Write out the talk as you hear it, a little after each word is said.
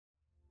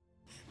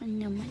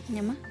Nyama,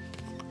 nyama.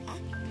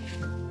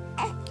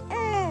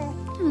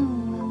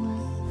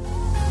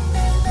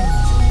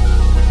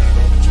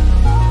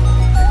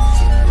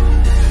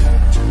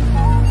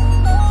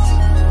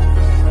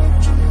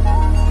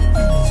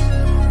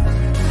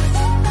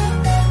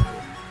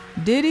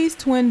 Diddy's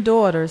twin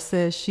daughter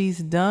says she's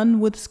done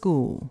with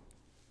school.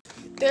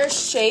 Their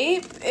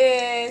shape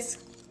is,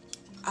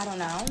 I don't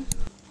know.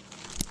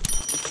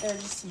 They're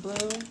just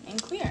blue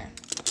and clear.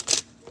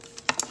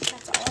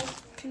 That's all I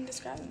can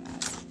describe them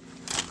as.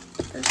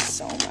 There's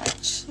so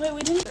much. Wait,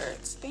 we didn't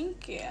shirts.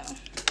 Thank you.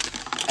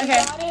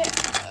 Okay. Got it.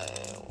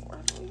 Where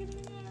are we getting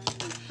it?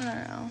 I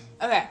don't know.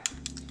 Okay.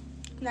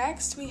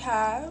 Next we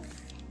have.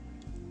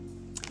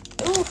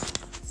 Ooh,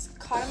 it's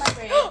caught in my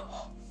brain.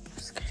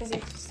 Just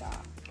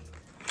stop.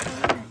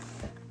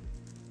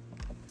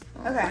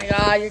 Okay. Oh my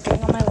god, you're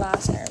getting on my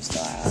last nerves,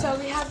 Dora. So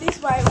we have these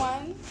white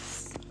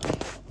ones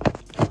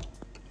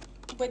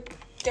with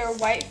their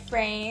white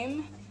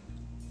frame,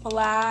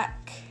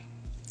 black.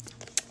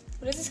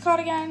 What is this called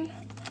again?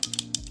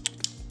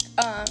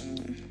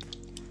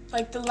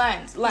 Like the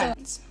lens.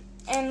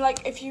 And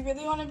like if you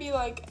really want to be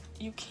like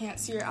you can't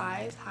see your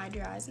eyes, hide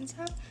your eyes and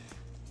stuff,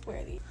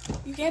 wear these.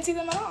 You can't see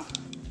them at all.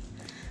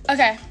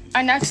 Okay,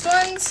 our next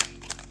ones.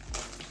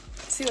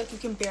 See, like you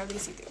can barely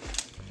see through.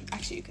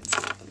 Actually, you can see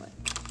it, but like.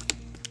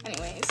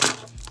 Anyways.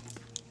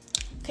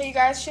 Okay, you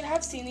guys should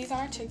have seen these on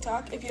our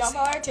TikTok. If you don't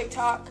follow our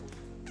TikTok,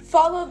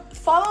 follow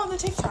the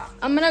TikTok.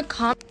 I'm gonna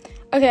comment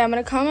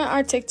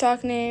our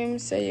TikTok name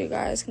so you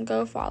guys can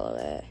go follow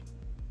it.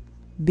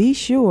 Be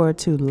sure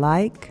to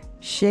like,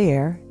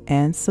 share,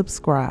 and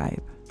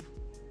subscribe.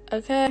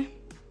 Okay.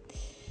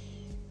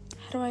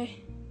 How do I?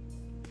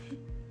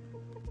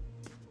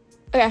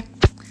 Okay.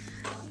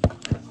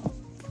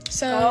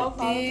 So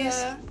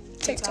these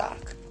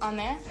TikTok on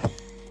there.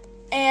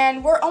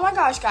 And we're, oh my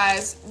gosh,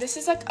 guys, this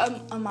is like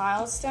a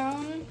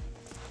milestone.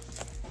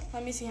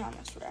 Let me see how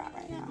much we're at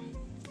right now.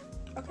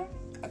 Okay.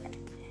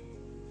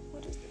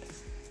 What is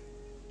this?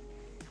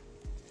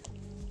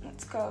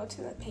 Let's go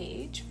to the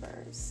page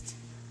first.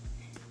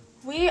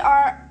 We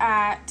are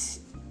at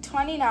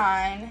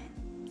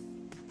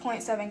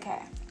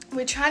 29.7K.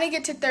 We're trying to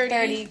get to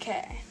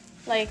 30K.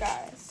 Like,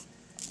 guys,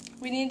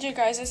 we need your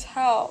guys'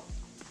 help.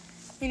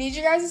 We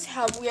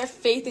have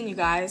faith in you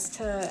guys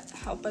to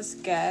help us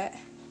get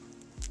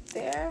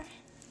there.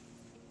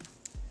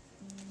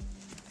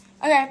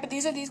 Okay, but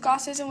these are these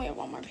glasses and we have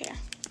one more pair.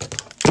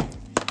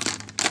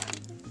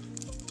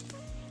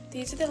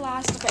 These are the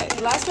last, okay,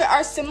 the last pair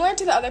are similar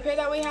to the other pair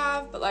that we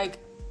have, but like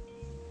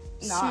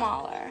not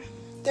smaller.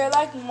 They're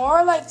like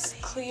more like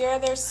clear,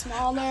 they're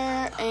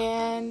smaller,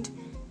 and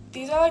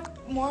these are like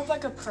more of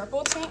like a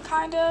purple tint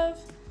kind of,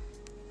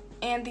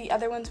 and the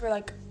other ones were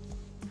like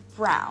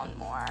brown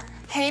more.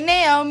 Hey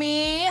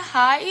Naomi,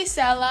 hi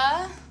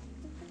Isella.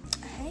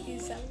 Hey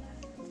Isella.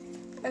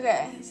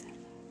 Okay,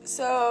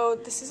 so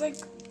this is like,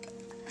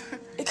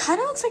 it kind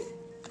of looks like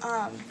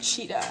not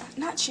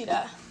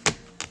cheetah,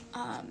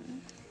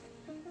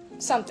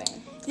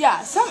 something.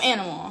 Yeah, some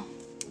animal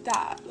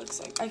that looks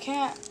like, I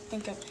can't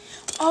think of,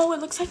 oh, it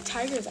looks like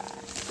tiger's eye,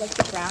 like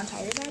the brown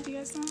tiger's eye, do you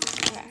guys know?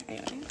 Okay,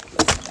 anyway, looks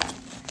like that.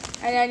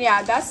 And then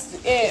yeah, that's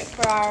it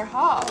for our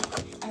haul.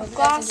 I hope you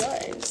guys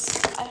enjoyed.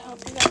 I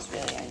hope you guys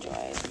really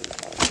enjoyed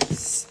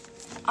because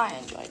I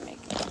enjoyed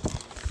making it.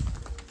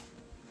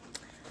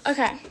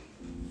 Okay.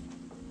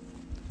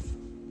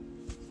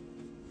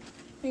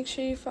 Make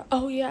sure you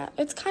oh yeah,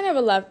 it's kind of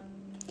a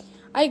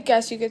I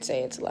guess you could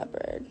say it's a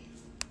leopard.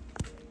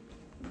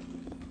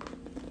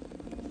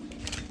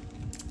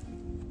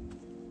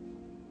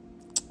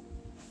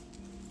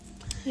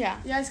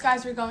 Yeah. Yes,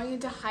 guys, we're going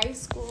into high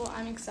school.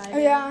 I'm excited. Oh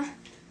yeah.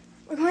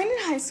 We're going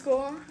into high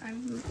school.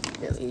 I'm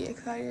really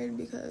excited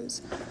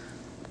because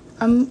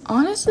I'm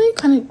honestly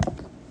kind of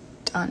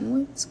done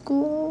with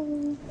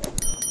school.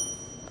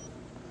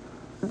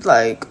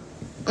 Like,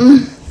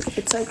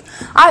 it's like,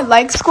 I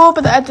like school,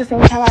 but at the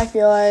same time, I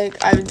feel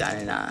like I've done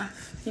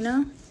enough, you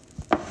know?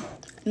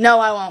 No,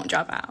 I won't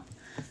drop out.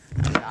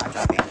 I'm not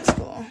dropping out of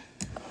school.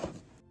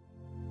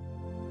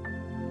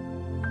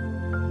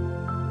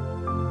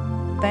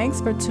 Thanks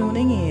for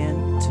tuning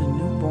in to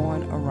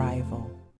Newborn Arrival.